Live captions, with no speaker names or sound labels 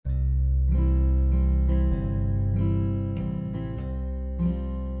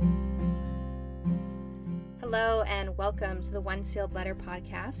Hello and welcome to the One Sealed Letter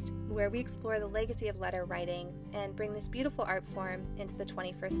podcast, where we explore the legacy of letter writing and bring this beautiful art form into the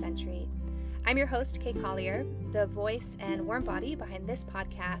 21st century. I'm your host, Kay Collier, the voice and warm body behind this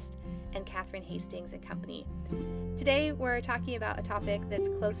podcast, and Catherine Hastings and Company. Today, we're talking about a topic that's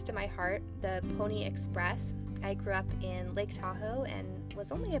close to my heart, the Pony Express. I grew up in Lake Tahoe and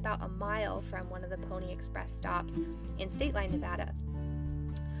was only about a mile from one of the Pony Express stops in State Line, Nevada.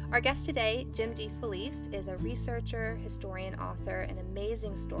 Our guest today, Jim DeFelice, is a researcher, historian, author, and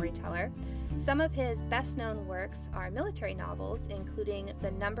amazing storyteller. Some of his best-known works are military novels, including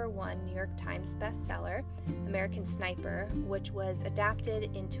the #1 New York Times bestseller, American Sniper, which was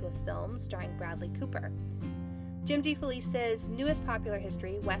adapted into a film starring Bradley Cooper. Jim DeFelice's newest popular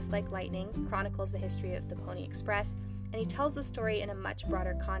history, West Like Lightning, chronicles the history of the Pony Express, and he tells the story in a much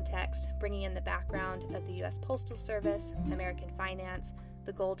broader context, bringing in the background of the U.S. Postal Service, American finance,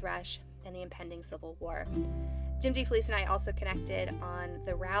 the gold rush, and the impending Civil War. Jim DeFelice and I also connected on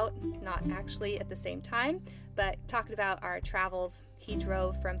the route, not actually at the same time, but talking about our travels. He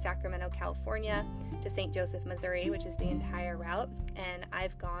drove from Sacramento, California to St. Joseph, Missouri, which is the entire route, and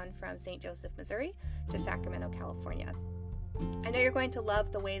I've gone from St. Joseph, Missouri to Sacramento, California. I know you're going to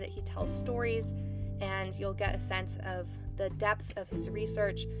love the way that he tells stories, and you'll get a sense of the depth of his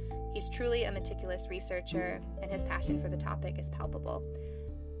research. He's truly a meticulous researcher, and his passion for the topic is palpable.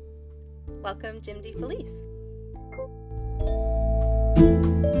 Welcome, Jim DeFelice.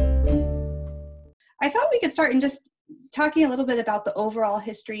 I thought we could start in just talking a little bit about the overall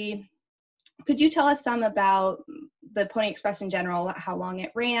history. Could you tell us some about the Pony Express in general, how long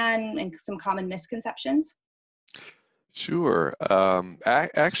it ran, and some common misconceptions? Sure.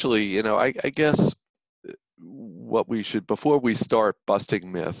 Actually, I guess what we should, before we start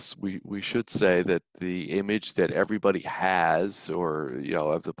busting myths, we should say that the image that everybody has, or,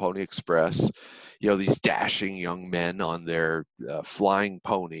 of the Pony Express, these dashing young men on their flying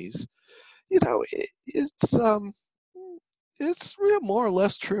ponies, it's more or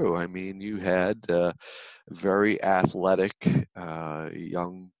less true. I mean, you had very athletic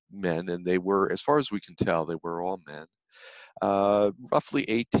young men, and they were, as far as we can tell, they were all men, roughly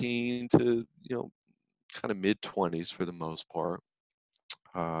 18 to, kind of mid-20s for the most part,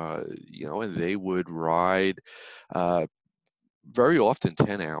 and they would ride very often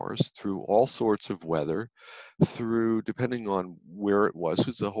 10 hours through all sorts of weather, through, depending on where it was,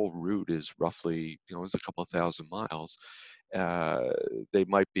 because the whole route is roughly, it's a couple of thousand miles. They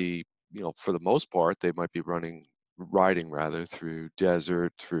might be, for the most part, they might be riding rather through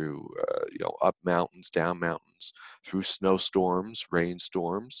desert, through up mountains, down mountains, through snowstorms,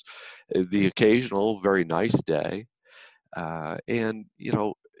 rainstorms, the occasional very nice day, and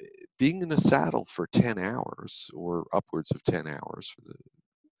being in a saddle for 10 hours or upwards of 10 hours for the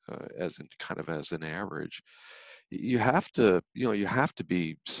as an average, you have to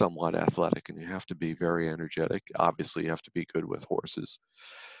be somewhat athletic, and you have to be very energetic. Obviously, you have to be good with horses,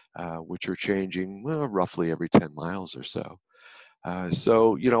 which are changing roughly every 10 miles or so.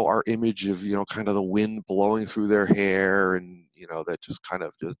 So, our image of, kind of the wind blowing through their hair, and, that just kind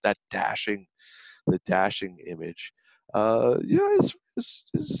of just that the dashing image,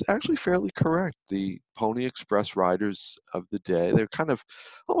 is actually fairly correct. The Pony Express riders of the day, they're kind of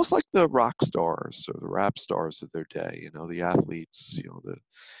almost like the rock stars or the rap stars of their day. The athletes,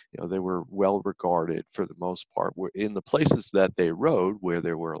 they were well regarded for the most part. Were in the places that they rode where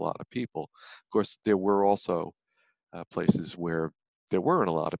there were a lot of people. Of course, there were also places where there weren't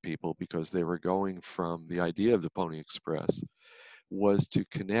a lot of people, because they were going from, the idea of the Pony Express was to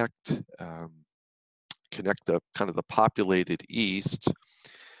connect the kind of the populated East,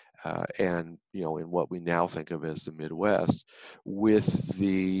 and in what we now think of as the Midwest, with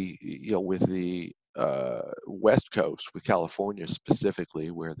the West Coast, with California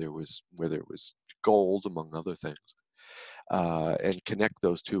specifically, where there was gold, among other things, and connect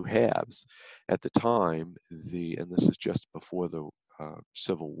those two halves. At the time, and this is just before the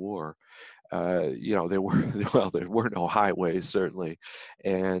Civil War, there were no highways, certainly,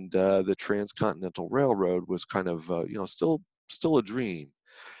 and the Transcontinental Railroad was kind of still a dream,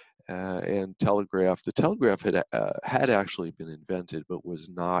 and the telegraph had actually been invented, but was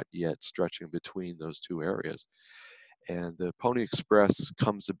not yet stretching between those two areas. And the Pony Express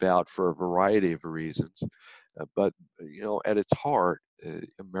comes about for a variety of reasons, but at its heart,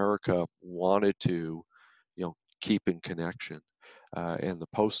 America wanted to keep in connection. And the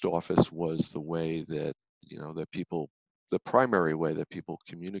post office was the way that, the primary way that people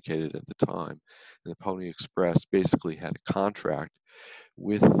communicated at the time. And the Pony Express basically had a contract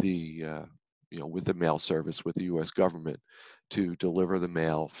with the mail service, with the U.S. government, to deliver the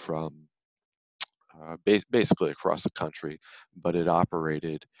mail from basically across the country, but it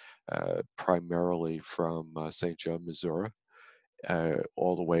operated primarily from St. Joe, Missouri,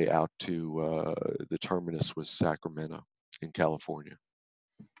 all the way out to the terminus was Sacramento in California.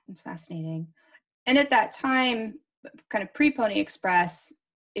 It's fascinating. And at that time, kind of pre-Pony Express,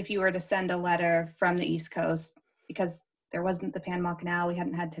 if you were to send a letter from the East Coast, because there wasn't the Panama Canal, we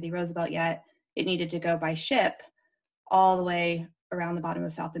hadn't had Teddy Roosevelt yet, it needed to go by ship all the way around the bottom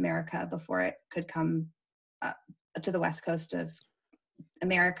of South America before it could come to the west coast of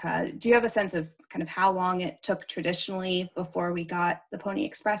America. Do you have a sense of kind of how long it took traditionally before we got the Pony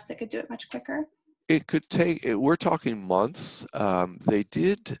Express that could do it much quicker? It could take, we're talking months.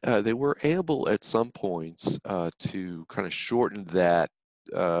 They were able at some points to kind of shorten that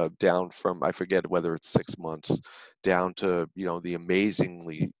down from, I forget whether it's 6 months, down to, the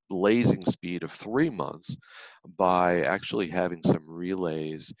amazingly blazing speed of 3 months by actually having some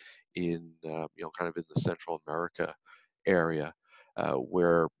relays in, kind of in the Central America area.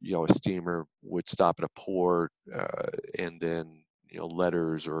 Where a steamer would stop at a port and then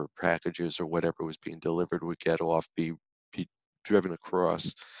letters or packages or whatever was being delivered would get off, be driven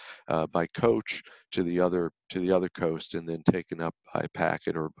across by coach to the other coast, and then taken up by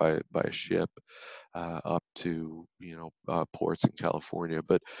packet or by a ship up to ports in California.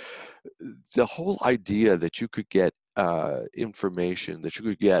 But the whole idea that you could get information, that you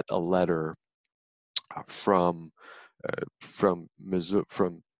could get a letter from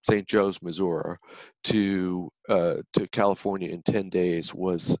St. Joe's, Missouri, to California in 10 days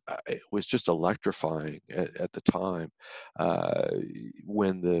was just electrifying at the time.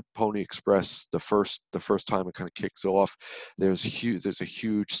 When the Pony Express, the first time it kind of kicks off, there's a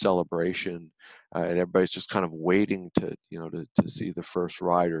huge celebration, and everybody's just kind of waiting to see the first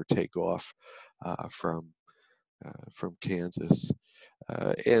rider take off from Kansas,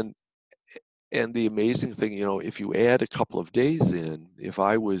 and the amazing thing, if you add a couple of days in, if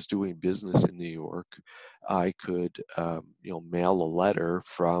I was doing business in New York, I could, mail a letter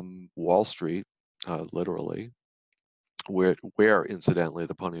from Wall Street, literally, where incidentally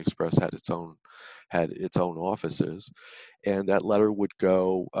the Pony Express had its own offices, and that letter would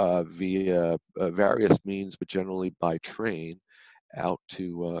go via various means, but generally by train, out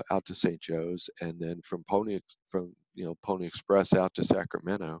to St. Joe's, and then from Pony Express out to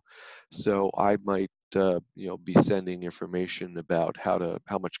Sacramento. So I might be sending information about how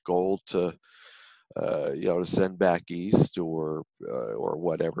much gold to to send back east, or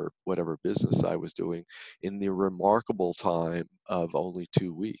whatever business I was doing, in the remarkable time of only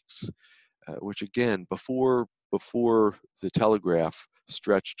 2 weeks, which again, before the telegraph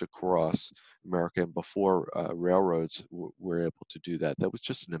stretched across America, and before railroads were able to do that. That was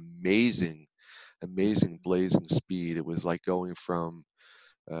just an amazing blazing speed. It was like going from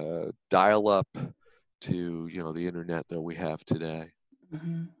dial-up to the internet that we have today.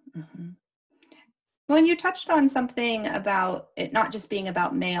 Mm-hmm, mm-hmm. Well, you touched on something about it not just being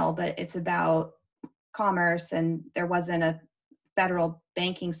about mail, but it's about commerce, and there wasn't a federal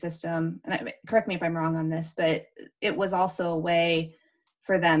banking system. And correct me if I'm wrong on this, but it was also a way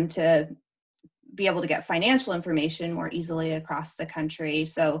for them to be able to get financial information more easily across the country.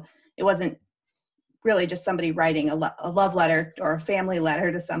 So it wasn't really just somebody writing a love letter or a family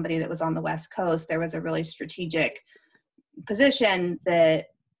letter to somebody that was on the West Coast. There was a really strategic position that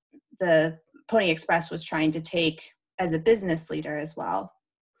the Pony Express was trying to take as a business leader as well.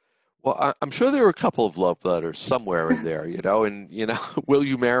 Well, I'm sure there were a couple of love letters somewhere in there, and will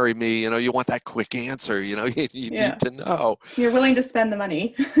you marry me? You want that quick answer. You need to know. You're willing to spend the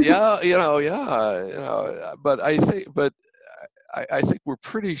money. Yeah. But I think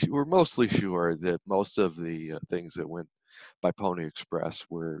we're mostly sure that most of the things that went by Pony Express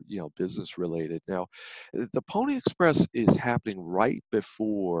were business related. Now, the Pony Express is happening right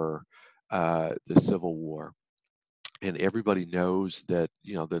before the Civil War, and everybody knows that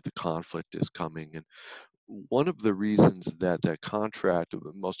that the conflict is coming. And one of the reasons that contract,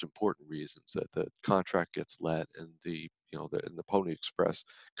 the most important reasons that the contract gets let, and the Pony Express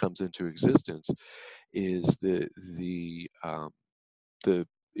comes into existence, is the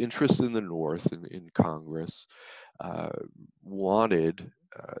interests in the North, in Congress, wanted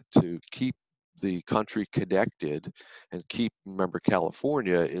to keep the country connected, and remember,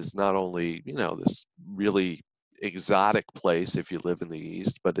 California is not only this really exotic place if you live in the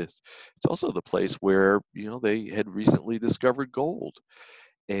East, but it's also the place where they had recently discovered gold,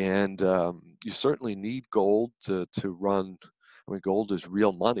 and you certainly need gold to run. I mean, gold is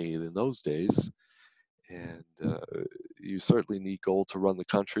real money in those days, and you certainly need gold to run the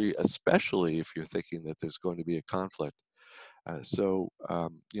country, especially if you're thinking that there's going to be a conflict. So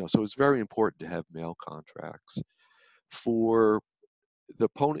it's very important to have mail contracts. For the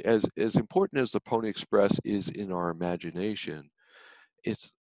Pony, as important as the Pony Express is in our imagination,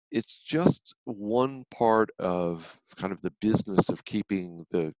 it's it's just one part of kind of the business of keeping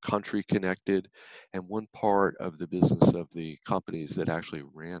the country connected, and one part of the business of the companies that actually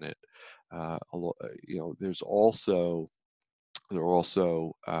ran it. There's also there are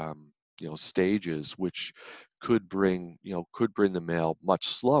also stages which could bring the mail much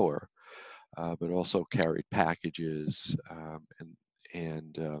slower, but also carried packages,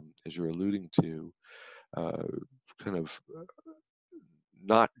 and as you're alluding to, uh, kind of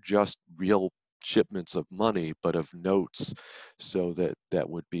not just real shipments of money, but of notes, so that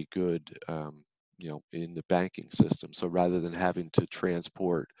would be good, in the banking system. So rather than having to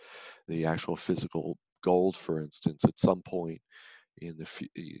transport the actual physical gold, for instance, at some point you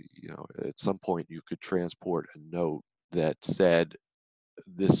could transport a note that said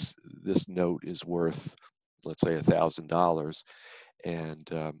this note is worth, let's say, $1,000, and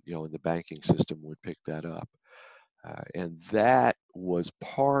the banking system would pick that up. And that was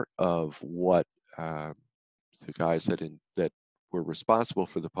part of what uh, the guys that were responsible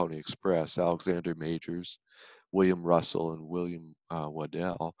for the Pony Express, Alexander Majors, William Russell, and William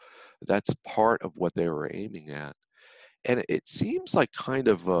Waddell. That's part of what they were aiming at. And it seems like kind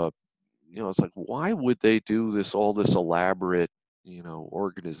of it's like, why would they do all this elaborate,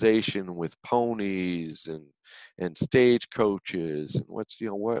 organization with ponies and stagecoaches, and what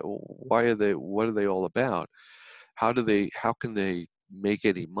are they all about? How can they make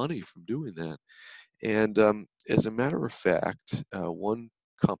any money from doing that? And as a matter of fact, one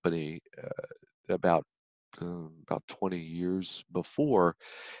company, about 20 years before,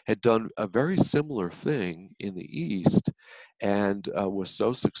 had done a very similar thing in the East, and was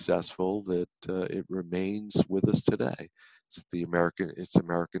so successful that it remains with us today. It's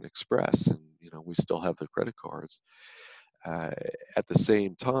American Express, and we still have the credit cards. Uh, at the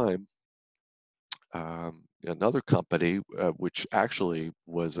same time, another company, which actually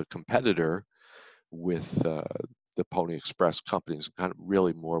was a competitor with the Pony Express companies, kind of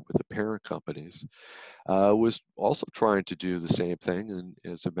really more with the parent companies, was also trying to do the same thing, and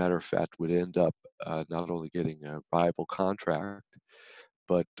as a matter of fact, would end up not only getting a rival contract,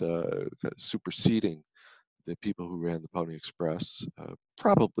 but superseding the people who ran the Pony Express,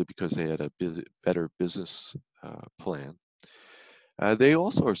 probably because they had a better business plan. They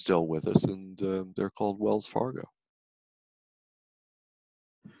also are still with us, and they're called Wells Fargo.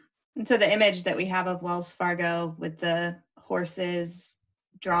 And so the image that we have of Wells Fargo with the horses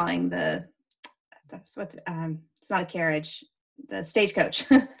drawing it's not a carriage, the stagecoach.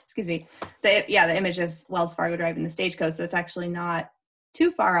 Excuse me. The image of Wells Fargo driving the stagecoach. That's actually not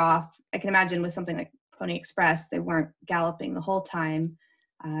too far off. I can imagine with something like Pony Express, they weren't galloping the whole time.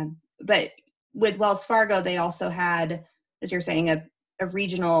 But with Wells Fargo, they also had, as you're saying, a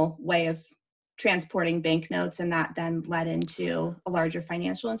regional way of transporting banknotes, and that then led into a larger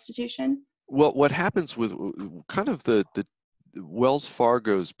financial institution. Well, what happens with kind of the Wells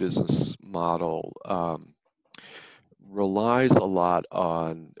Fargo's business model relies a lot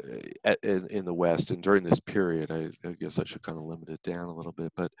on in the West, and during this period, I guess I should kind of limit it down a little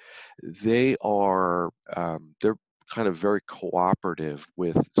bit, but they're kind of very cooperative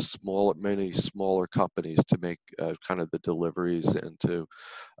with many smaller companies to make kind of the deliveries, and to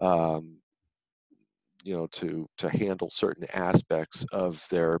handle certain aspects of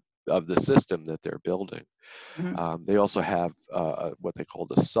the system that they're building. Mm-hmm. They also have what they call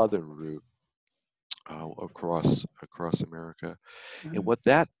the Southern Route across America, and Mm-hmm. what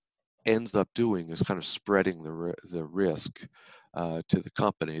that ends up doing is kind of spreading the risk to the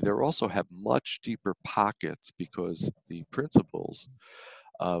company. They also have much deeper pockets because the principals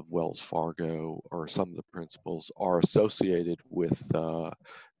of Wells Fargo, or some of the principals, are associated the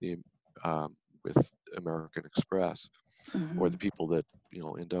with American Express, or Mm-hmm. the people that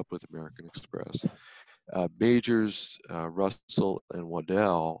end up with American Express. Majors, Russell, and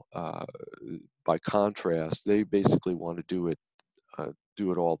Waddell, by contrast, they basically want to do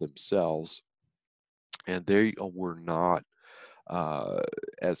it all themselves, and they were not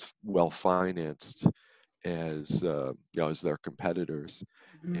as well financed as their competitors,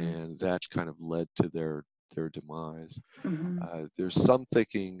 Mm-hmm. and that kind of led to their demise. Mm-hmm. There's some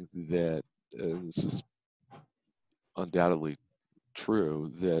thinking that this is undoubtedly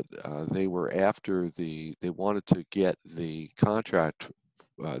true, that they wanted to get the contract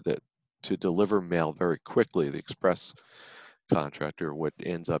that to deliver mail very quickly, the express contract, or what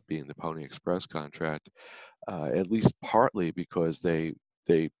ends up being the Pony Express contract, at least partly because they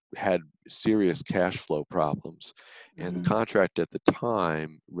they had serious cash flow problems, and the Mm-hmm. contract at the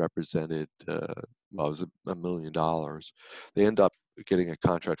time represented well, it was $1 million. They end up getting a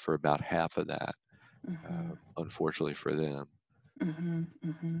contract for about half of that, Mm-hmm. unfortunately for them. Mm-hmm.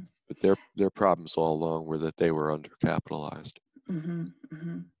 Mm-hmm. But their problems all along were that they were undercapitalized. Mm-hmm.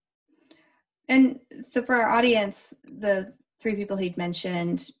 Mm-hmm. And so for our audience, the three people he'd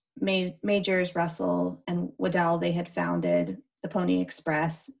mentioned, Majors, Russell, and Waddell, they had founded the Pony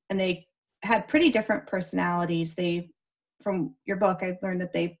Express, and they had pretty different personalities. From your book, I learned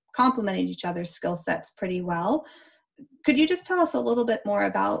that they complemented each other's skill sets pretty well. Could you just tell us a little bit more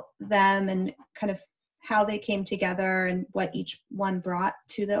about them and kind of how they came together and what each one brought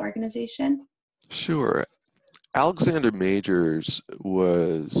to the organization? Sure. Alexander Majors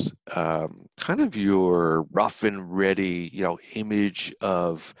was kind of your rough and ready, image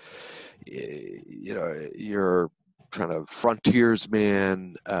of, your kind of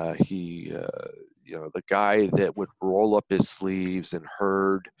frontiersman. The guy that would roll up his sleeves and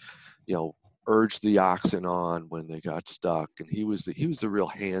you know, urge the oxen on when they got stuck, and he was the real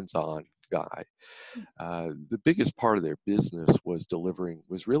hands-on guy. The biggest part of their business was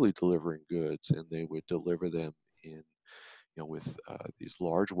really delivering goods, and they would deliver them in, with these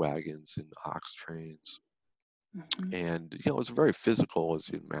large wagons and ox trains. Mm-hmm. And it was very physical, as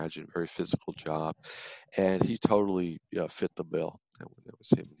you imagine, very physical job. And he totally fit the bill. That was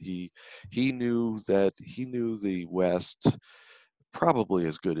him. He knew the West probably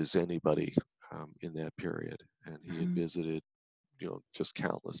as good as anybody in that period, and he had Mm-hmm. visited just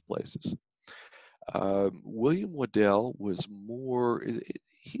countless places. William Waddell was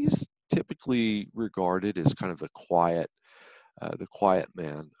he's typically regarded as kind of the quiet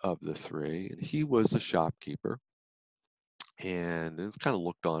man of the three, and he was a shopkeeper, and it's kind of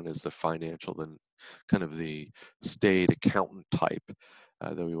looked on as the financial and kind of the staid accountant type,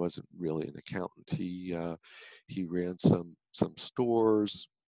 though he wasn't really an accountant. He ran some stores.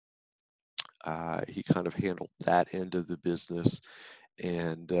 He kind of handled that end of the business,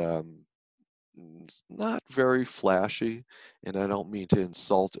 and it's not very flashy, and I don't mean to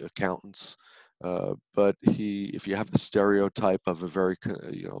insult accountants, but if you have the stereotype of a very,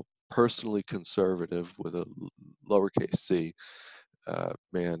 personally conservative with a lowercase c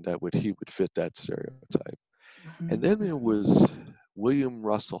man, he would fit that stereotype. And then there Mm-hmm. was William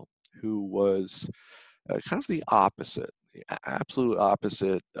Russell, who was kind of the opposite, the absolute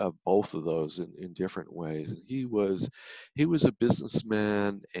opposite of both of those in different ways. And he was a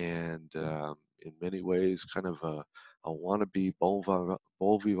businessman, and in many ways kind of a wannabe bon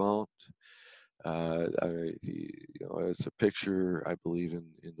vivant. It's a picture, I believe,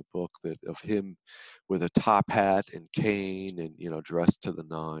 in the book of him with a top hat and cane and dressed to the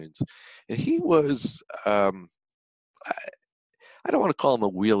nines. And he was I don't want to call him a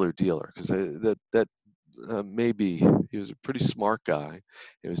wheeler dealer, because that maybe he was a pretty smart guy.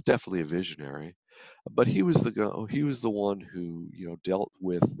 He was definitely a visionary, but he was the one who dealt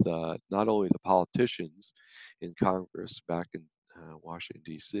with not only the politicians in Congress back in Washington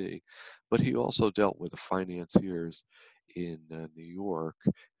D.C., but he also dealt with the financiers in New York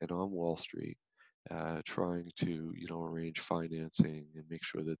and on Wall Street. Trying to arrange financing and make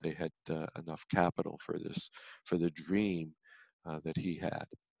sure that they had enough capital for the dream that he had.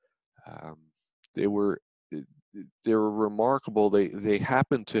 Um, they were they were remarkable. They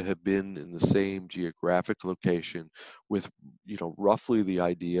happened to have been in the same geographic location, with roughly the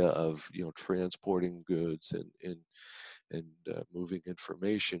idea of transporting goods and moving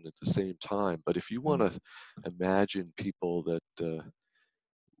information at the same time. But if you want to imagine people that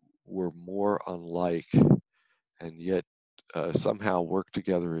were more unlike and yet somehow work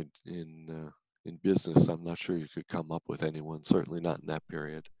together in business, I'm not sure you could come up with anyone. Certainly not in that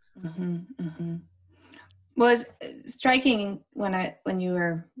period. Mm-hmm. Mm-hmm. Well, it's striking when you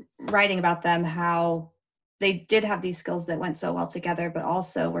were writing about them, how they did have these skills that went so well together, but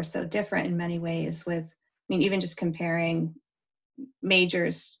also were so different in many ways. Even just comparing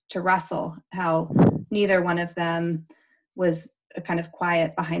Majors to Russell, how neither one of them was a kind of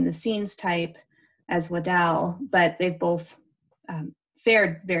quiet behind the scenes type as Waddell, but they've both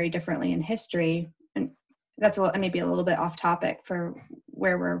fared very differently in history. And that's maybe a little bit off topic for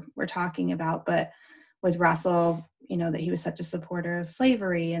where we're talking about, but with Russell, that he was such a supporter of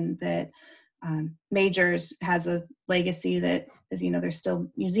slavery, and that Majors has a legacy that, there's still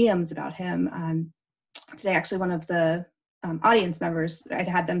museums about him. Today, actually, one of the audience members, I'd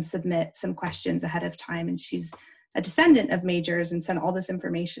had them submit some questions ahead of time, and she's a descendant of Majors and sent all this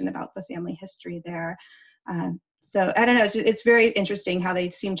information about the family history there. So I don't know, it's very interesting how they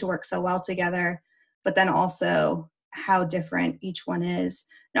seem to work so well together, but then also how different each one is.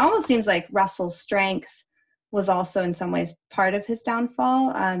 It almost seems like Russell's strength was also in some ways part of his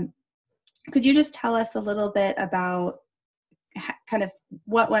downfall. Could you just tell us a little bit about kind of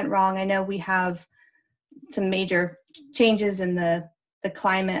what went wrong? I know we have some major changes in the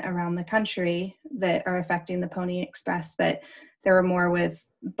climate around the country that are affecting the Pony Express, but there were more with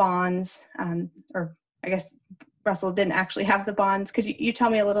bonds, or I guess Russell didn't actually have the bonds. Could you tell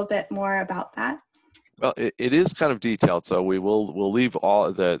me a little bit more about that? Well, it is kind of detailed, so we'll leave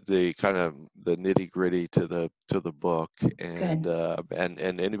all the kind of the nitty gritty to the book, and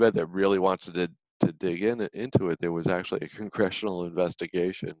anybody that really wants to dig into it, there was actually a congressional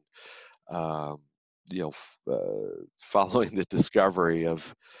investigation, following the discovery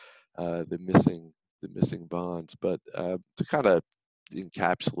of the missing bonds. But to kind of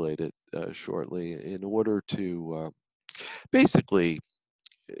encapsulate it shortly, in order to basically.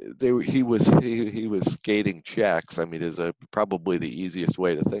 He was skating checks. I mean, is probably the easiest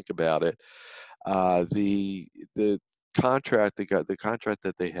way to think about it. The contract the contract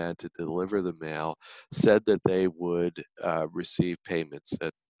that they had to deliver the mail said that they would receive payments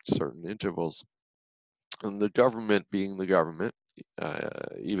at certain intervals, and the government, being the government,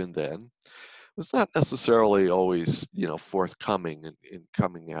 even then, was not necessarily always forthcoming in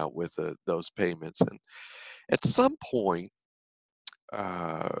coming out with those payments. And at some point,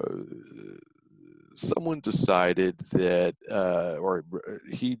 someone decided that, or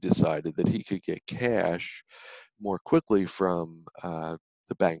he decided that he could get cash more quickly from the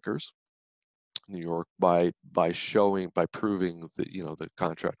bankers in New York by proving that the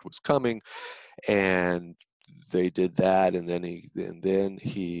contract was coming, and they did that, and then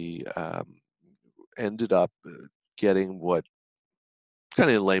he ended up getting what, kind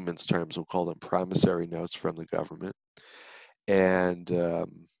of in layman's terms, we'll call them promissory notes from the government. And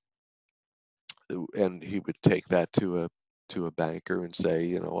he would take that to a banker and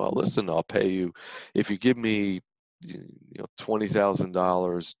say, well, listen, I'll pay you if you give me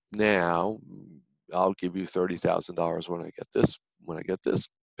 $20,000 now. I'll give you $30,000 when I get this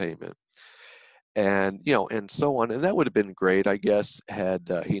payment, and and so on. And that would have been great, I guess, had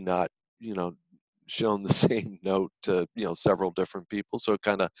he not shown the same note to several different people. So it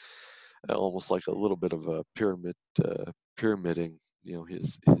kind of almost like a little bit of a pyramiding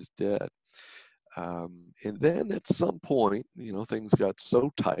his debt. And then at some point, things got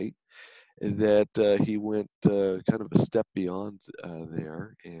so tight that he went kind of a step beyond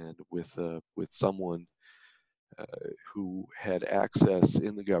there, and with someone who had access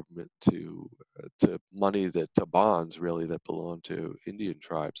in the government to money, to bonds really, that belonged to Indian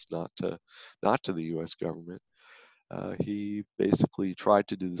tribes, not to the U.S. government. He basically tried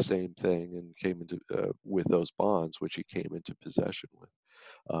to do the same thing and came into with those bonds, which he came into possession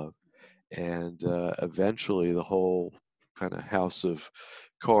of. And eventually the whole kind of house of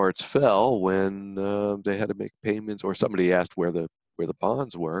cards fell when they had to make payments, or somebody asked where the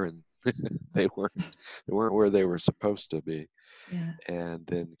bonds were, and they weren't where they were supposed to be. Yeah. And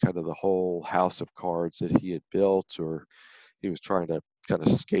then kind of the whole house of cards that he had built, or he was trying to kind of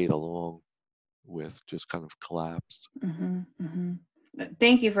skate along with, just kind of collapsed. Mm-hmm, mm-hmm.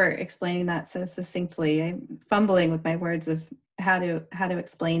 Thank you for explaining that so succinctly. I'm fumbling with my words of how to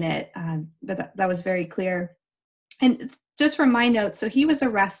explain it, but that was very clear. And just from my notes, so he was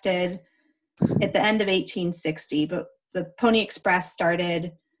arrested at the end of 1860, but the Pony Express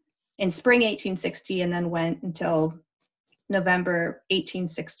started in spring 1860 and then went until November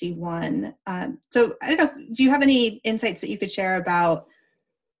 1861. So I don't know, do you have any insights that you could share about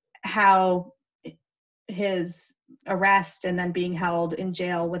how his arrest and then being held in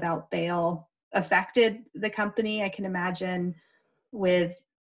jail without bail affected the company? I can imagine with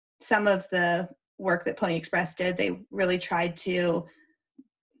some of the work that Pony Express did, they really tried to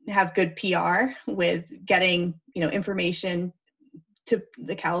have good PR with getting, information to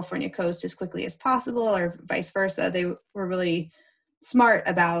the California coast as quickly as possible, or vice versa. They were really smart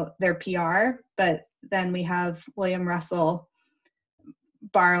about their PR. But then we have William Russell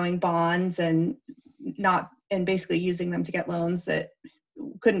borrowing bonds and basically using them to get loans that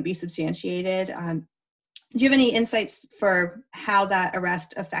couldn't be substantiated. Do you have any insights for how that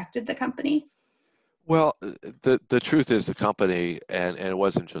arrest affected the company? Well, the truth is, the company, and it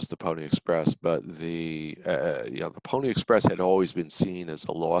wasn't just the Pony Express, but the Pony Express had always been seen as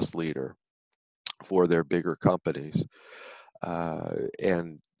a loss leader for their bigger companies,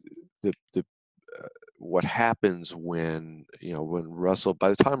 and what happens when Russell, by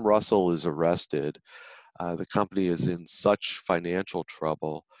the time Russell is arrested, the company is in such financial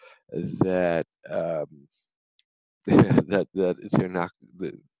trouble that that they're not.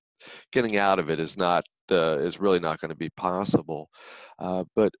 Getting out of it is not is really not going to be possible.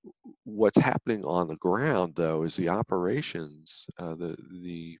 But what's happening on the ground, though, is the operations,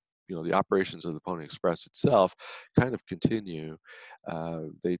 the operations of the Pony Express itself kind of continue.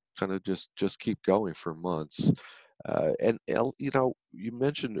 They kind of just keep going for months. You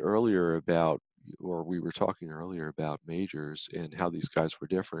mentioned earlier about, or we were talking earlier about majors and how these guys were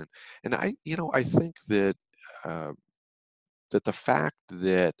different. And I think that that the fact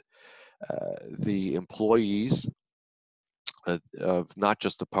that the employees of not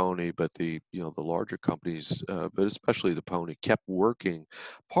just the Pony, but the larger companies, but especially the Pony, kept working.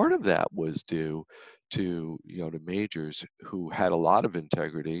 Part of that was due to majors who had a lot of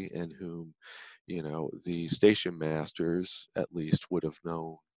integrity and whom the station masters at least would have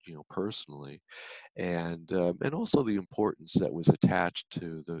known personally, and also the importance that was attached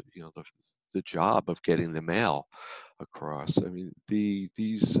to the job of getting the mail across. I mean,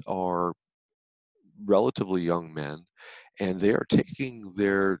 these are relatively young men, and they are taking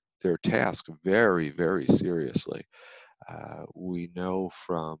their task very, very seriously. We know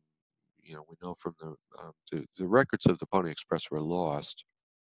from the records of the Pony Express were lost,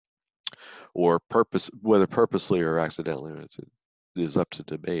 or whether purposely or accidentally, is up to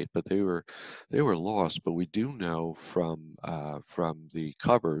debate. But they were lost. But we do know from the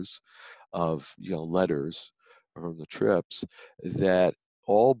covers of letters from the trips that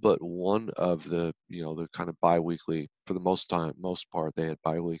all but one of the kind of biweekly, for the most part, they had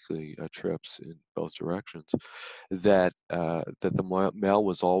biweekly trips in both directions, that the mail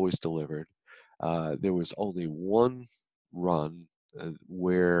was always delivered. There was only one run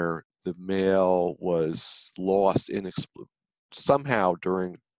where the mail was lost somehow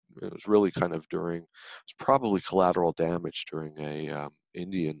during. It was really kind of during. It's probably collateral damage during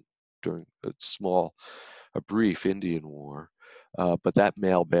during a brief Indian war, but that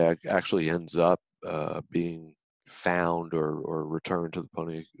mailbag actually ends up being found or returned to the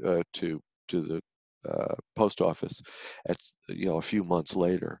Pony to the post office at a few months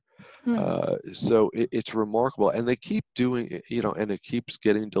later. So it's remarkable, and they keep doing it, and it keeps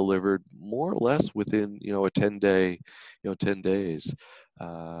getting delivered more or less within a 10 days.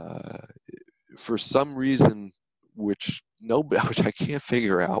 For some reason, which I can't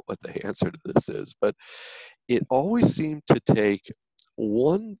figure out what the answer to this is, but it always seemed to take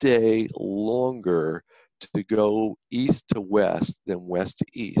one day longer to go east to west than west to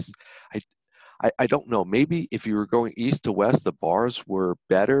east. I don't know. Maybe if you were going east to west, the bars were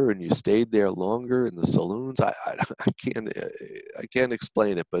better and you stayed there longer in the saloons. I can't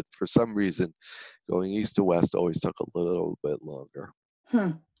explain it, but for some reason, going east to west always took a little bit longer.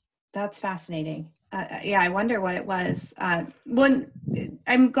 That's fascinating. Yeah, I wonder what it was. I'm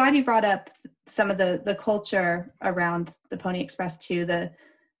glad you brought up some of the culture around the Pony Express too. The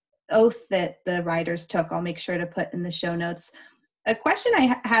oath that the riders took, I'll make sure to put in the show notes. A question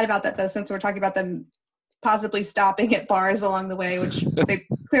I had about that, though, since we're talking about them possibly stopping at bars along the way, which they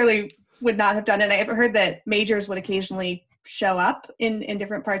clearly would not have done. And I've heard that majors would occasionally show up in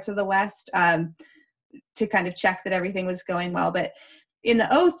different parts of the West to kind of check that everything was going well. But in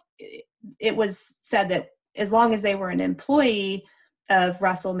the oath, it was said that as long as they were an employee of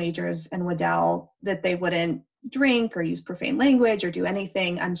Russell, Majors, and Waddell, that they wouldn't drink or use profane language or do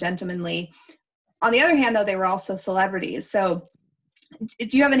anything ungentlemanly. On the other hand, though, they were also celebrities. So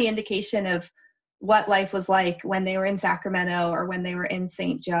do you have any indication of what life was like when they were in Sacramento or when they were in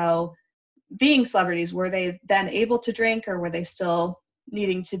St. Joe being celebrities? Were they then able to drink, or were they still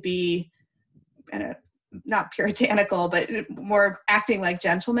needing to be not puritanical, but more acting like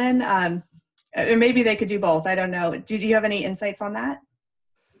gentlemen? Or maybe they could do both. I don't know. Did you have any insights on that?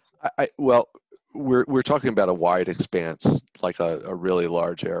 Well, we're talking about a wide expanse, like a really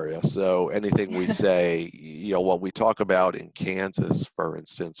large area. So anything we say, what we talk about in Kansas, for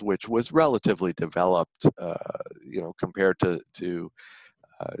instance, which was relatively developed, compared to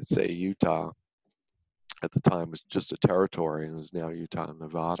say Utah at the time, was just a territory, and is now Utah and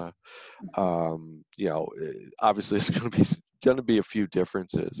Nevada. Obviously, it's going to be a few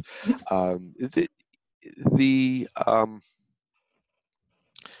differences.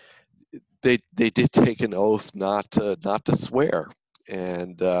 They did take an oath not to swear,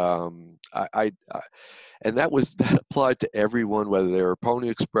 and and that applied to everyone, whether they were a Pony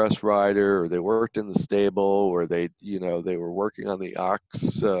Express rider or they worked in the stable or they were working on the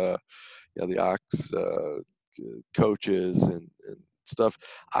ox coaches and stuff.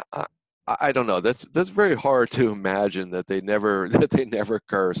 I don't know. That's very hard to imagine that they never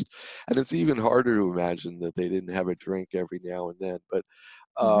cursed, and it's even harder to imagine that they didn't have a drink every now and then. But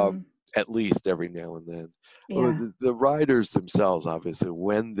at least every now and then. Well, Yeah. the riders themselves, obviously,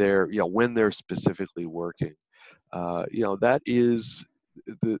 when they're specifically working, that is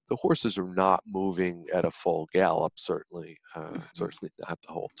the horses are not moving at a full gallop, certainly, certainly not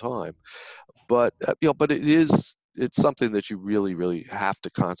the whole time. But but it's something that you really, really have to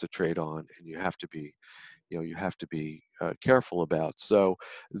concentrate on, and you have to be careful about. So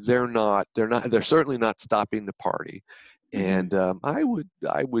they're certainly not stopping the party. Mm-hmm. And I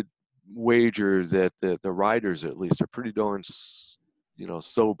would wager that the riders at least are pretty darn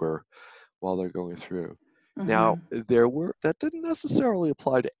sober while they're going through. Now, Mm-hmm. that didn't necessarily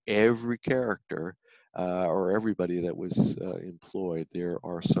apply to every character or everybody that was employed. There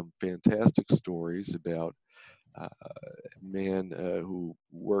are some fantastic stories about a man who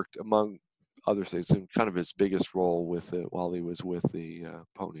worked, among other things, and kind of his biggest role with it while he was with the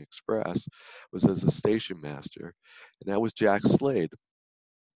Pony Express was as a station master, and that was Jack Slade.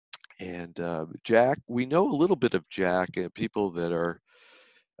 And Jack, we know a little bit of Jack, and people that are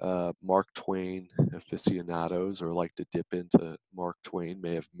Mark Twain aficionados or like to dip into Mark Twain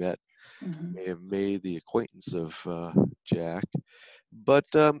Mm-hmm. may have made the acquaintance of Jack, but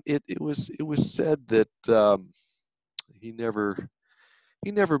it was said that he never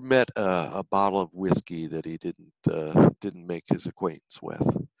he never met a bottle of whiskey that he didn't make his acquaintance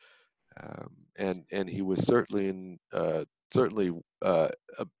with, and he was certainly an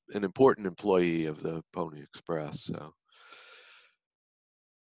important employee of the Pony Express. So.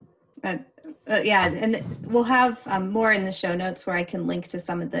 Uh, yeah, and we'll have more in the show notes where I can link to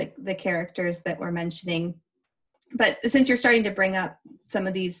some of the characters that we're mentioning. But since you're starting to bring up some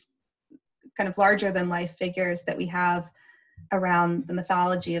of these kind of larger than life figures that we have around the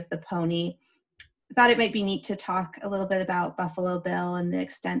mythology of the pony, I thought it might be neat to talk a little bit about Buffalo Bill and the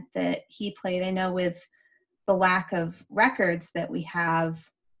extent that he played. I know with the lack of records that we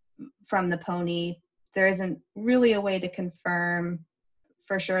have from the pony, there isn't really a way to confirm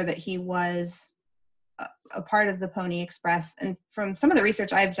for sure that he was a part of the Pony Express. And from some of the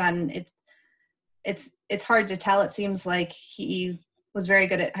research I've done, it's hard to tell. It seems like he was very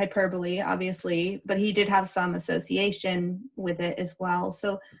good at hyperbole, obviously, but he did have some association with it as well.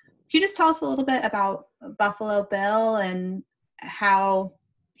 So can you just tell us a little bit about Buffalo Bill and how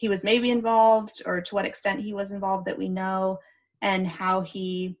he was maybe involved, or to what extent he was involved that we know, and how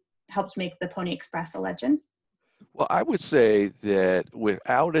he helped make the Pony Express a legend? Well, I would say that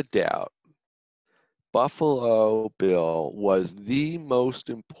without a doubt, Buffalo Bill was the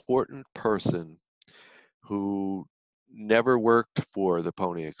most important person who never worked for the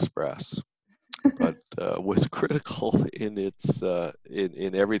Pony Express, but was critical in its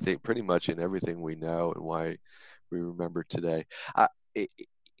in everything, pretty much in everything we know and why we remember today. Uh,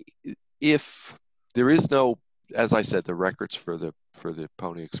 if there is no, as I said, the records for the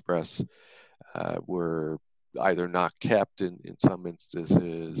Pony Express were either not kept in some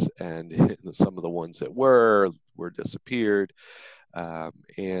instances, and some of the ones that were disappeared,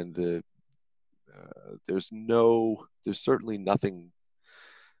 and there's certainly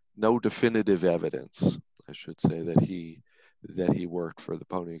no definitive evidence, I should say, that he worked for the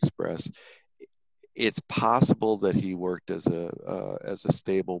Pony Express. It's possible that he worked as a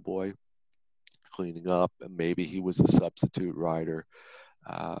stable boy, cleaning up, and maybe he was a substitute rider,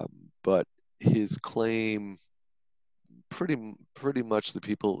 but his claim, pretty much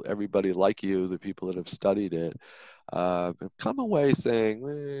everybody like you, the people that have studied it, have come away saying,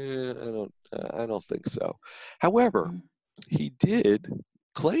 I don't think so. However, he did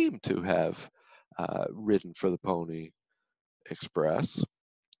claim to have ridden for the Pony Express,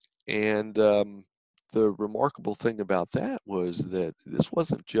 and the remarkable thing about that was that this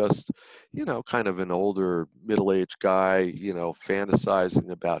wasn't just, kind of an older middle-aged guy,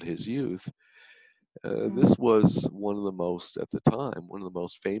 fantasizing about his youth. This was at the time, one of the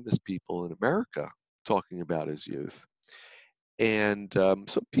most famous people in America talking about his youth. And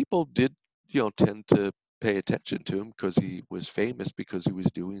so people did, tend to pay attention to him because he was famous, because he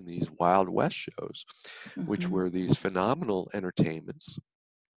was doing these Wild West shows, which were these phenomenal entertainments,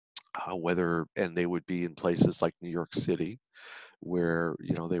 and they would be in places like New York City, where,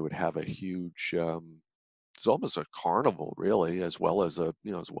 they would have a huge, it's almost a carnival, really, as well as a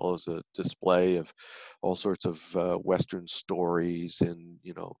display of all sorts of Western stories and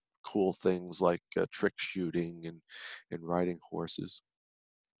cool things like trick shooting and riding horses.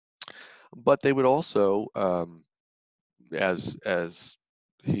 But they would also, as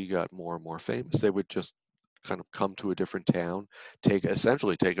he got more and more famous, they would just kind of come to a different town,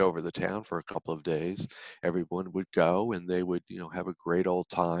 essentially take over the town for a couple of days. Everyone would go, and they would have a great old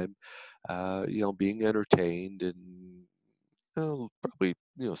time, being entertained and probably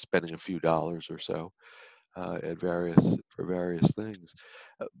spending a few dollars or so at for various things.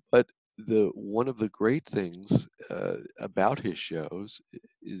 But the one of the great things about his shows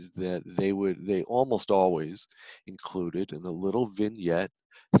is that they almost always included in a little vignette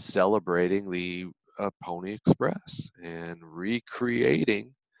celebrating the Pony Express and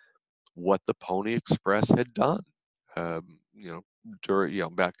recreating what the Pony Express had done. During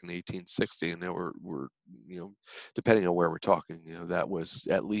back in 1860, and there were depending on where we're talking, that was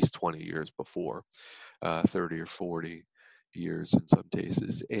at least 20 years before, 30 or 40 years in some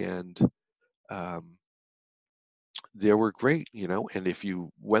cases, and um, they were great, and if you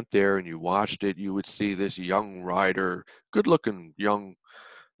went there and you watched it, you would see this young rider, good-looking young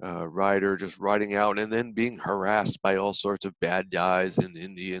rider, just riding out and then being harassed by all sorts of bad guys and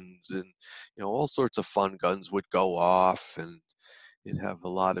Indians, and all sorts of fun guns would go off, and you'd have a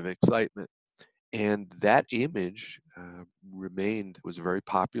lot of excitement. And that image remained, was a very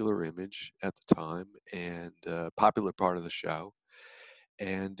popular image at the time, and popular part of the show.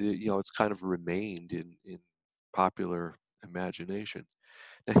 And, it's kind of remained in popular imagination.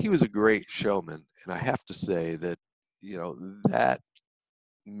 Now, he was a great showman, and I have to say that, that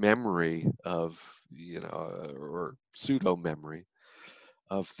memory of, or pseudo memory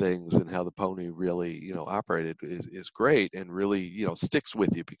of things and how the pony really, operated is great, and really, sticks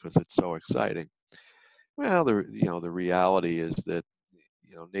with you because it's so exciting. Well, the reality is that,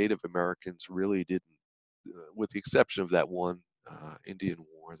 Native Americans really didn't, with the exception of that one Indian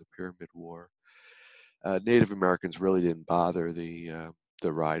War, the Pyramid War, Native Americans really didn't bother the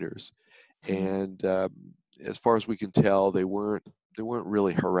riders, and as far as we can tell, they weren't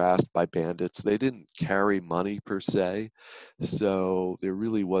really harassed by bandits. They didn't carry money per se, so there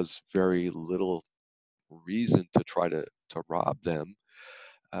really was very little reason to try to rob them,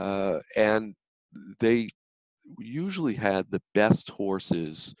 and they usually had the best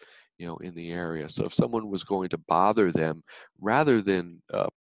horses, in the area. So if someone was going to bother them, rather than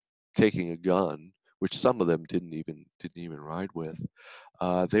taking a gun, which some of them didn't even ride with,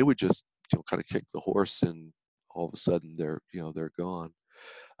 they would just kind of kick the horse, and all of a sudden they're gone.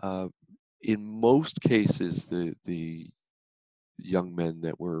 Uh, in most cases, the young men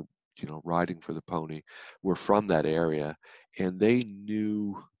that were riding for the pony were from that area, and they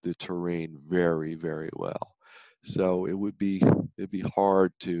knew the terrain very, very well. So it'd be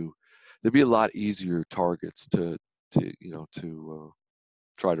hard to there'd be a lot easier targets to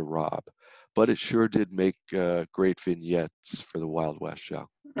try to rob, but it sure did make great vignettes for the Wild West show.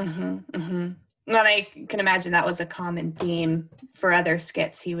 Well, I can imagine that was a common theme for other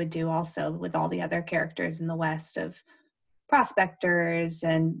skits he would do also with all the other characters in the West, of prospectors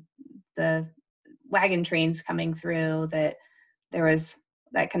and the wagon trains coming through, that there was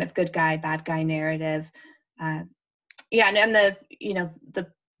that kind of good guy, bad guy narrative. And the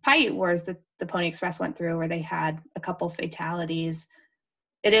Paiute Wars that the Pony Express went through, where they had a couple fatalities.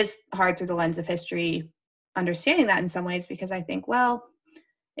 It is hard through the lens of history understanding that in some ways, because I think, well,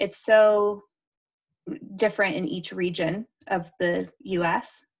 it's so different in each region of the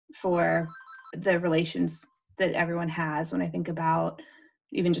U.S. for the relations that everyone has. When I think about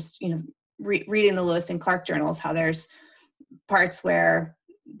even just, reading the Lewis and Clark journals, how there's parts where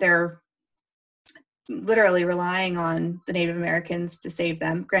they're literally relying on the Native Americans to save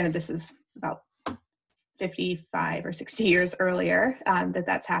them. Granted, this is about 55 or 60 years earlier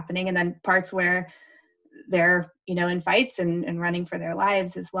that's happening. And then parts where they're, in fights and running for their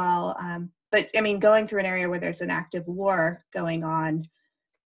lives as well. But I mean, going through an area where there's an active war going on,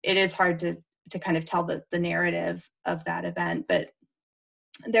 it is hard to kind of tell the narrative of that event. But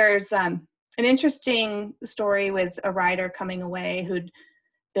there's an interesting story with a rider coming away who'd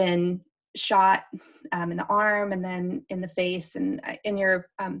been shot in the arm and then in the face. And in your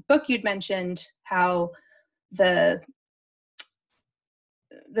book, you'd mentioned how the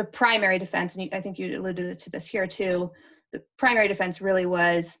primary defense, and I think you alluded to this here too, the primary defense really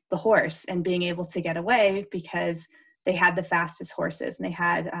was the horse and being able to get away, because they had the fastest horses, and they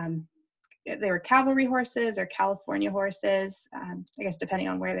had they were cavalry horses or California horses, I guess depending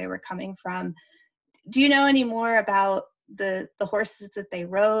on where they were coming from. Do you know any more about the horses that they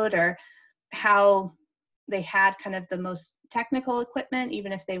rode, or how they had kind of the most technical equipment,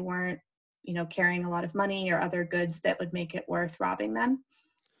 even if they weren't, carrying a lot of money or other goods that would make it worth robbing them?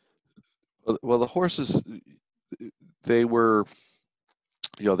 Well, the horses, they were,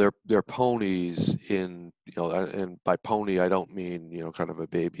 they're ponies in, and by pony, I don't mean, kind of a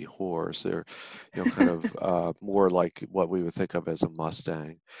baby horse. They're, kind of more like what we would think of as a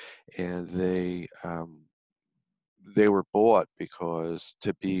Mustang. And they were bought because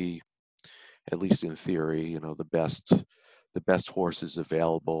to be, at least in theory, the best the best horses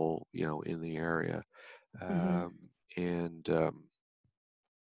available, in the area. Mm-hmm. And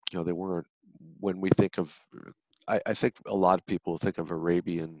they weren't, when we think of, I think a lot of people think of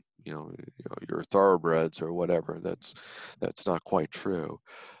Arabian, your thoroughbreds or whatever. That's not quite true.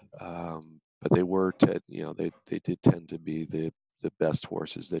 But they were, they did tend to be the best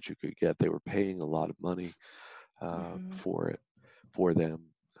horses that you could get. They were paying a lot of money Mm-hmm. for them,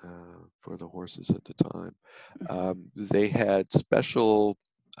 for the horses at the time. Mm-hmm. They had special,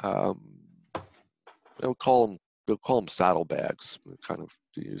 they'll call them saddlebags, kind of,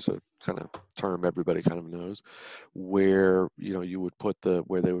 to use a kind of term everybody kind of knows, where you would put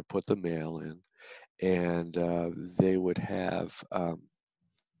where they would put the mail in, and they would have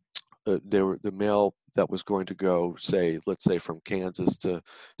the mail that was going to go, let's say from Kansas to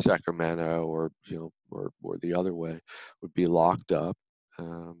Sacramento, or or the other way, would be locked up.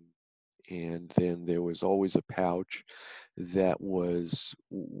 And then there was always a pouch that was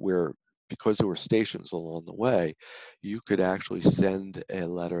where, because there were stations along the way, you could actually send a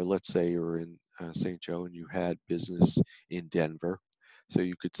letter. Let's say you were in St. Joe and you had business in Denver, so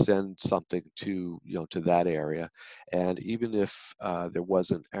you could send something to to that area, and even if there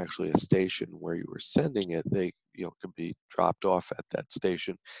wasn't actually a station where you were sending it, they could be dropped off at that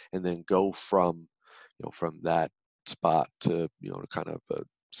station and then go from from that spot to to kind of a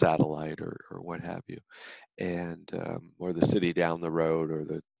satellite, or what have you, and or the city down the road, or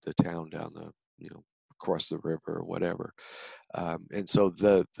the town down the across the river, or whatever. And so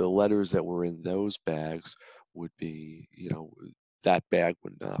the letters that were in those bags would be, that bag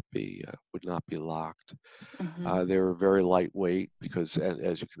would not be locked. Mm-hmm. They were very lightweight because,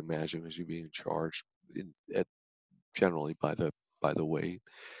 as you can imagine, as you're being charged generally by the weight.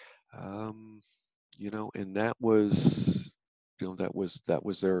 Um, and that was, that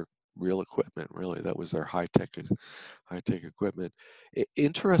was their real equipment. Really, that was their high tech equipment.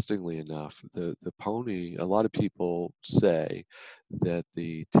 Interestingly enough, the pony. A lot of people say that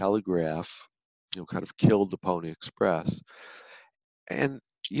the telegraph, kind of killed the Pony Express, and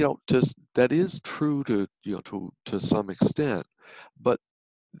just that is true to to some extent, but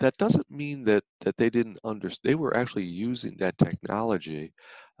that doesn't mean that they didn't understand. They were actually using that technology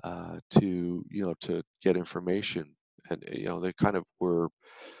to to get information, and they kind of were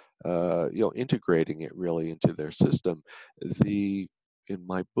integrating it really into their system. The In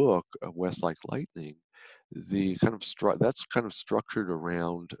my book, West Like Lightning, the kind of that's kind of structured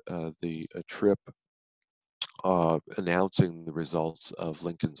around the a trip announcing the results of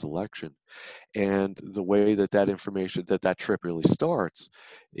Lincoln's election. And the way that information, that trip really starts,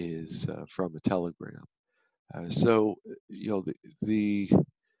 is from a telegram. So, the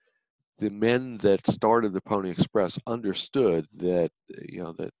the men that started the Pony Express understood that,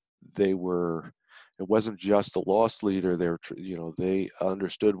 that they were. It wasn't just a lost leader. They were, they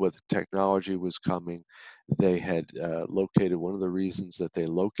understood what the technology was coming. They had located, one of the reasons that they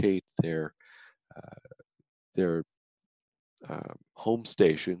locate their home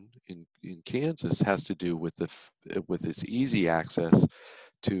station in Kansas has to do with with its easy access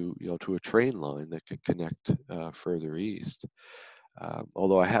to to a train line that could connect further east.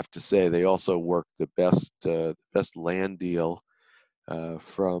 Although I have to say, they also worked the best land deal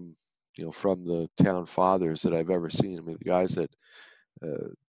from from the town fathers that I've ever seen. I mean, the guys that uh,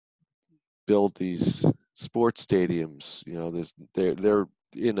 build these sports stadiums, they're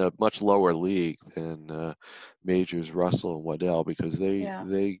in a much lower league than Majors, Russell, and Waddell, because Yeah.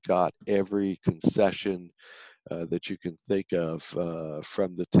 they got every concession that you can think of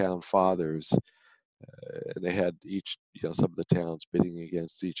from the town fathers, and they had each, some of the towns bidding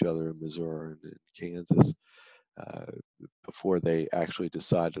against each other in Missouri and in Kansas uh, before they actually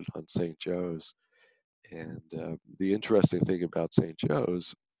decided on St. Joe's. And the interesting thing about St.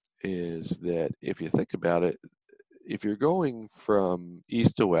 Joe's is that, if you think about it, if you're going from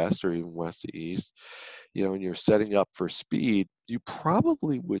east to west, or even west to east, and you're setting up for speed, you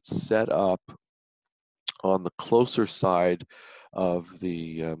probably would set up on the closer side of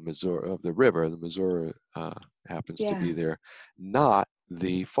the Missouri, of the river. The Missouri happens to Yeah. be there, not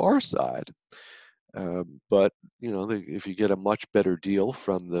the far side. But if you get a much better deal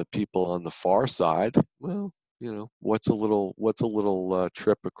from the people on the far side, well, what's a little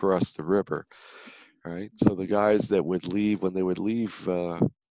trip across the river, right? So the guys that would leave, when they would leave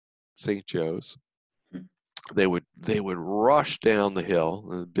St. Joe's, Mhm. they would rush down the hill,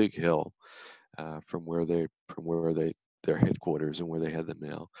 the big hill, from where they their headquarters and where they had the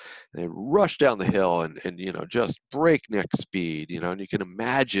mail. And they'd rush down the hill and just breakneck speed, and you can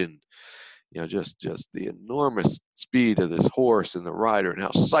imagine just the enormous speed of this horse and the rider and how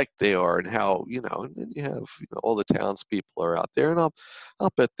psyched they are and how, and then you have, all the townspeople are out there, and I'll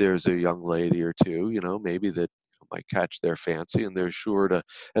bet there's a young lady or two, maybe that might catch their fancy, and they're sure to,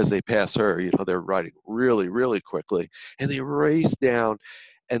 as they pass her, they're riding really, really quickly, and they race down,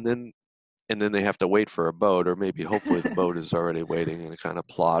 and then they have to wait for a boat, or maybe hopefully the boat is already waiting, and it kind of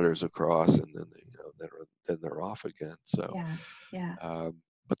plotters across, and then then they're off again. So, Yeah, yeah.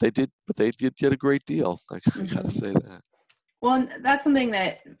 but they did get a great deal. I gotta Mhm. say that. Well, and that's something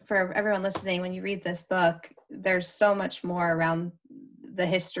that for everyone listening, when you read this book, there's so much more around the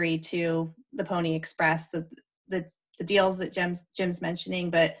history to the Pony Express, the, the deals that Jim's mentioning,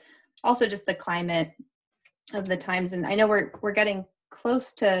 but also just the climate of the times. And I know we're getting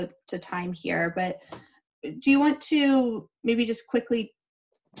close to time here, but do you want to maybe just quickly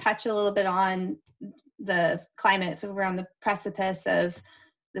touch a little bit on the climate? So we're on the precipice of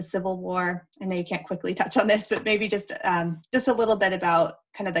the Civil War. I know you can't quickly touch on this, but maybe just a little bit about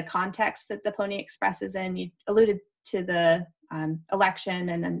kind of the context that the Pony Express is in. You alluded to the election,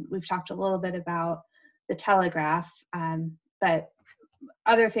 and then we've talked a little bit about the telegraph, but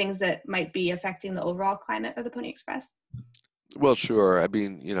other things that might be affecting the overall climate of the Pony Express. Well, sure. I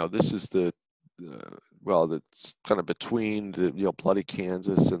mean, this is well, that's kind of between the bloody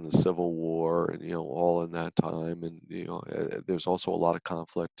Kansas and the Civil War, and all in that time, and there's also a lot of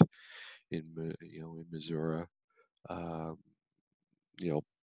conflict in Missouri, um,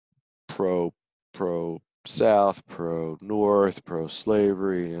 pro South, pro North, pro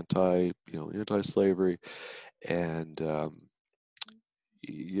slavery, anti-slavery, and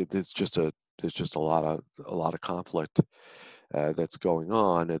there's just a lot of conflict that's going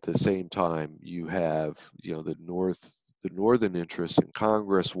on. At the same time, you have the northern interests in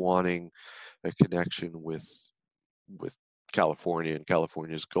Congress wanting a connection with California and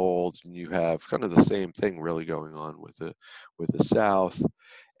California's gold, and you have kind of the same thing really going on with the South,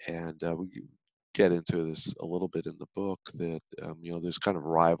 and we get into this a little bit in the book that there's kind of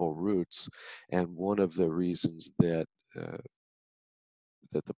rival routes, and one of the reasons uh,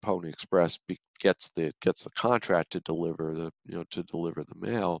 that the Pony Express gets the contract to deliver the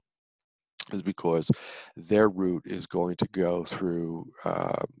mail is because their route is going to go through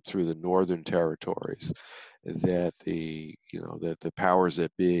the northern territories that the powers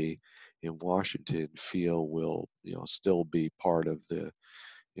that be in Washington feel will still be part of the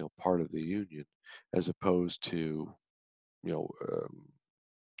Union, as opposed to you know um,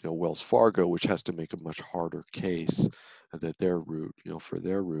 Wells Fargo, which has to make a much harder case that their route, for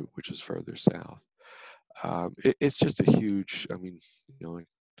their route, which is further south. It's just a huge. I mean, like,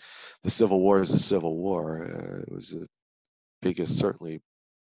 the Civil War is a Civil War. It was the biggest, certainly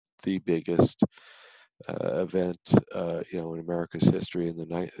the biggest event, in America's history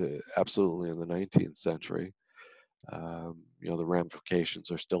in absolutely in the 19th century. The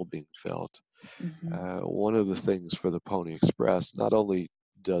ramifications are still being felt. Mm-hmm. One of the things for the Pony Express, not only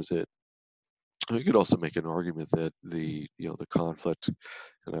does it, you could also make an argument that the conflict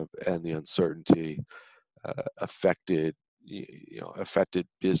kind of and the uncertainty affected affected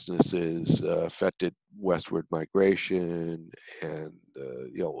businesses, affected westward migration, and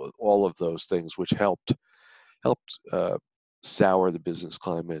all of those things, which helped sour the business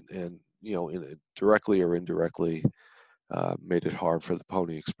climate, and directly or indirectly made it hard for the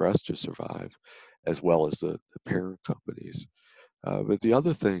Pony Express to survive, as well as the parent companies. But the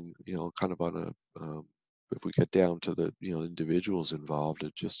other thing, kind of on if we get down to the individuals involved,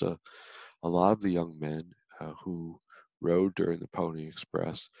 it's just a lot of the young men who rode during the Pony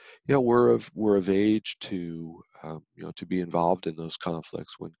Express, were of age to to be involved in those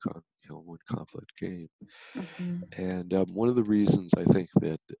conflicts when conflict came. Mm-hmm. And one of the reasons I think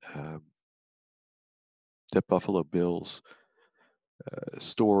that Buffalo Bills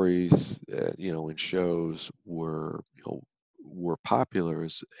stories, and shows were popular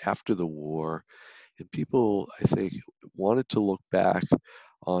is after the war, and people, I think, wanted to look back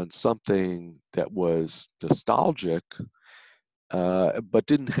on something that was nostalgic, but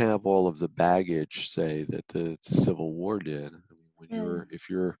didn't have all of the baggage, say, that the Civil War did. I mean, if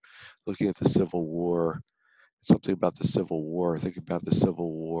you're looking at the Civil War, something about the Civil War, think about the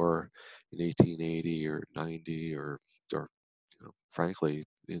Civil War in 1880 or 90, or frankly,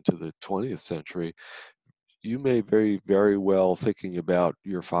 into the 20th century. You may very, very well thinking about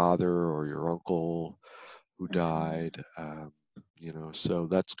your father or your uncle who Mm-hmm. died. So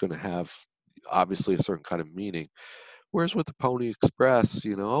that's going to have obviously a certain kind of meaning. Whereas with the Pony Express,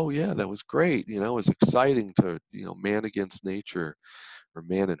 oh yeah, that was great. It was exciting to, man against nature, or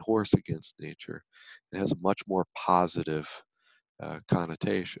man and horse against nature. It has a much more positive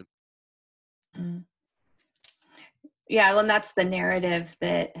connotation. Mm. Yeah, well, and that's the narrative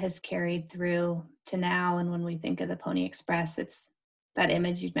that has carried through to now. And when we think of the Pony Express, it's that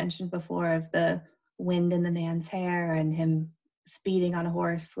image you'd mentioned before of the wind in the man's hair and him speeding on a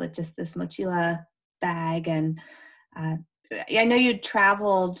horse with just this mochila bag. And uh, I know you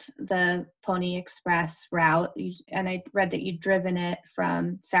traveled the Pony Express route, and I read that you'd driven it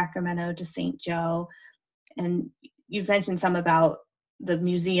from Sacramento to St. Joe. And you've mentioned some about the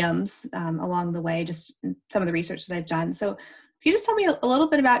museums along the way, just some of the research that I've done. So can you just tell me a little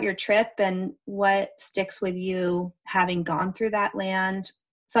bit about your trip and what sticks with you having gone through that land,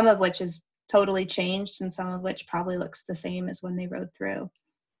 some of which is totally changed and some of which probably looks the same as when they rode through?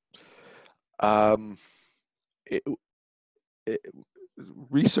 Um, it, it,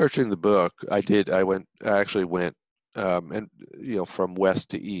 Researching the book, I actually went, and from west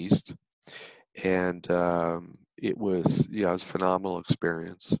to east, and it was it was a phenomenal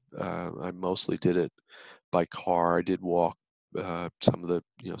experience. I mostly did it by car. I did walk some of the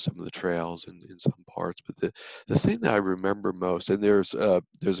trails in some parts, but the thing that I remember most, and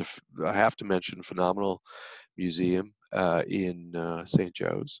I have to mention, phenomenal museum in St.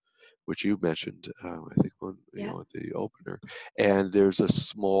 Joe's, which you mentioned, I think, when at the opener. And there's a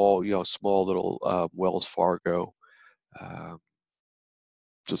small little Wells Fargo,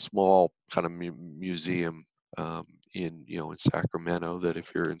 it's a small kind of museum in Sacramento, that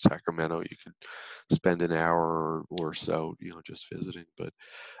if you're in Sacramento, you could spend an hour or so just visiting. But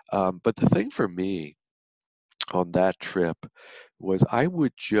the thing for me on that trip was, I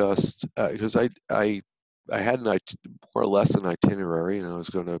would just because I had more or less an itinerary, and I was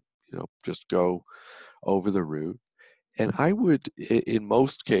going to just go over the route. And I would, in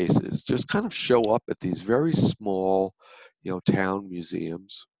most cases, just kind of show up at these very small, town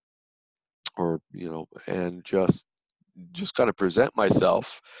museums, or and just kind of present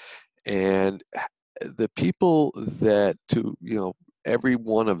myself. And the people that every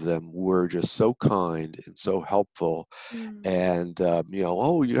one of them were just so kind and so helpful. Mm. And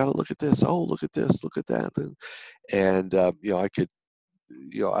oh, you got to look at this, oh, look at this, look at that. And I could,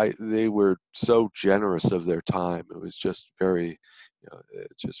 they were so generous of their time. It was just very,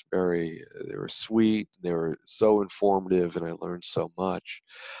 they were sweet, they were so informative, and I learned so much.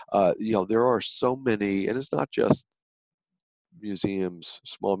 There are so many, and it's not just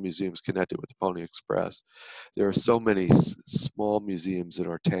small museums connected with the Pony Express. There are so many small museums in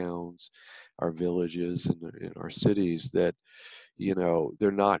our towns, our villages, and in our cities that,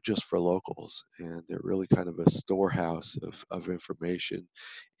 they're not just for locals, and they're really kind of a storehouse of information.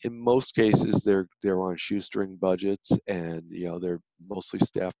 In most cases, they're on shoestring budgets, and they're mostly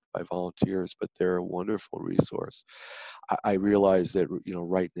staffed by volunteers, but they're a wonderful resource. I realize that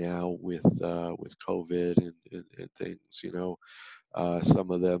right now with COVID and things,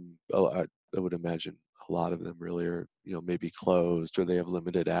 some of them, I would imagine a lot of them really are maybe closed, or they have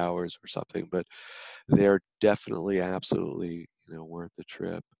limited hours or something, but they're definitely absolutely worth the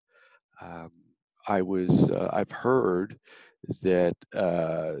trip. Um, I've heard that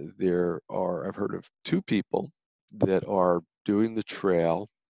I've heard of two people that are doing the trail,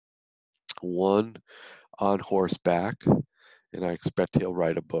 one on horseback, and I expect he'll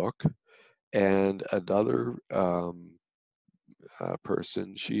write a book, and another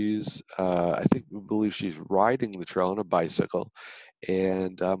person, I believe she's riding the trail on a bicycle,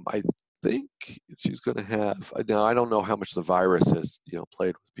 and I think she's going to have, now I don't know how much the virus has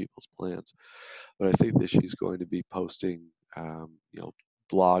played with people's plans, but I think that she's going to be posting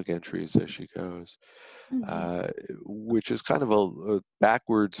blog entries as she goes, Mm-hmm. which is kind of a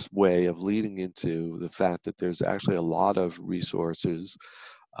backwards way of leading into the fact that there's actually a lot of resources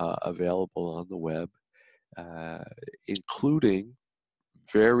available on the web, including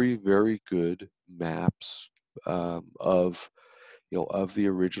very, very good maps of the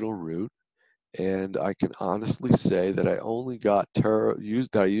original route. And I can honestly say that I only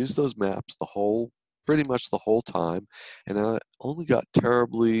used those maps pretty much the whole time, and I only got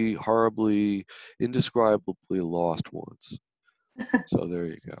terribly, horribly, indescribably lost once. So there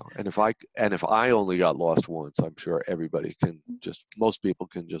you go. And if I only got lost once, I'm sure most people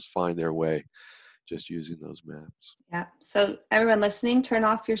can just find their way just using those maps. Yeah. So everyone listening, turn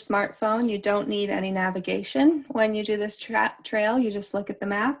off your smartphone. You don't need any navigation when you do this trail. You just look at the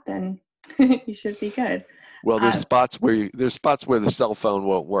map and you should be good. Well, there's spots where the cell phone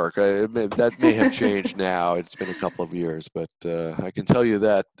won't work. That may have changed now. It's been a couple of years, but I can tell you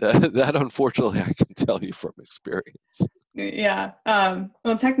that unfortunately I can tell you from experience. Yeah.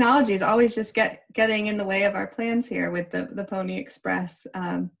 Well, technology is always just getting in the way of our plans here with the Pony Express.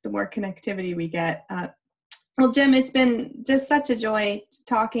 The more connectivity we get. Well, Jim, it's been just such a joy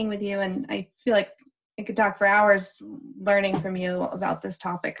talking with you, and I feel like I could talk for hours learning from you about this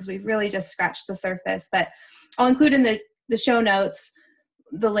topic because we've really just scratched the surface. But I'll include in the show notes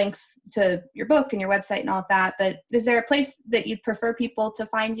the links to your book and your website and all of that. But is there a place that you'd prefer people to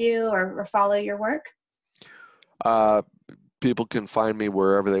find you or follow your work? People can find me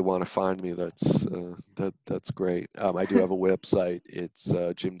wherever they want to find me. That's great. I do have a website. It's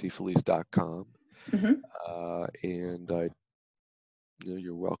jimdfelice.com. And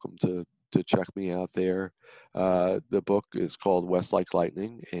you're welcome to check me out there. The book is called West Like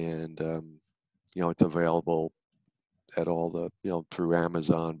Lightning, and it's available at all the through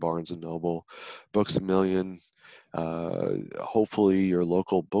Amazon, Barnes and Noble, Books A Million, hopefully your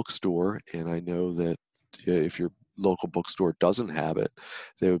local bookstore. And I know that if your local bookstore doesn't have it,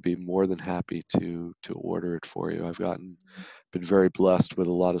 they would be more than happy to order it for you. I've been very blessed with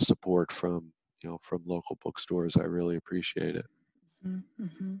a lot of support from local bookstores. I really appreciate it.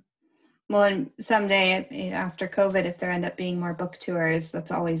 Mm-hmm. Well, and someday after COVID, if there end up being more book tours,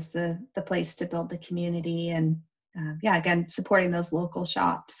 that's always the place to build the community and again, supporting those local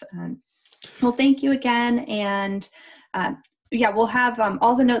shops. Well, thank you again. And we'll have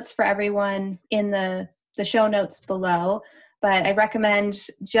all the notes for everyone in the show notes below, but I recommend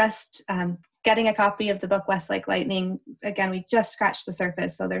just getting a copy of the book, West Like Lightning. Again, we just scratched the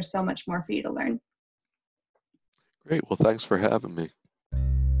surface, so there's so much more for you to learn. Great. Well, thanks for having me.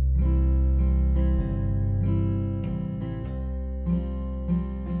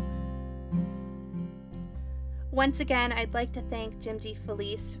 Once again, I'd like to thank Jim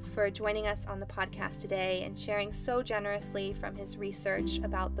DeFelice for joining us on the podcast today and sharing so generously from his research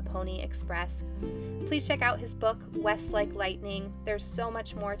about the Pony Express. Please check out his book, West Like Lightning. There's so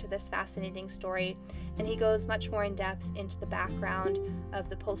much more to this fascinating story, and he goes much more in depth into the background of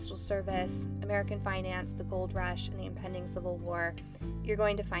the Postal Service, American finance, the gold rush, and the impending Civil War. You're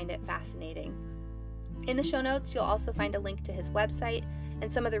going to find it fascinating. In the show notes, you'll also find a link to his website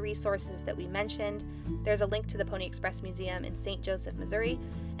and some of the resources that we mentioned. There's a link to the Pony Express Museum in St. Joseph, Missouri,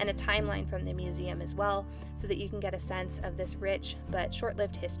 and a timeline from the museum as well, so that you can get a sense of this rich but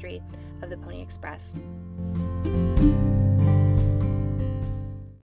short-lived history of the Pony Express.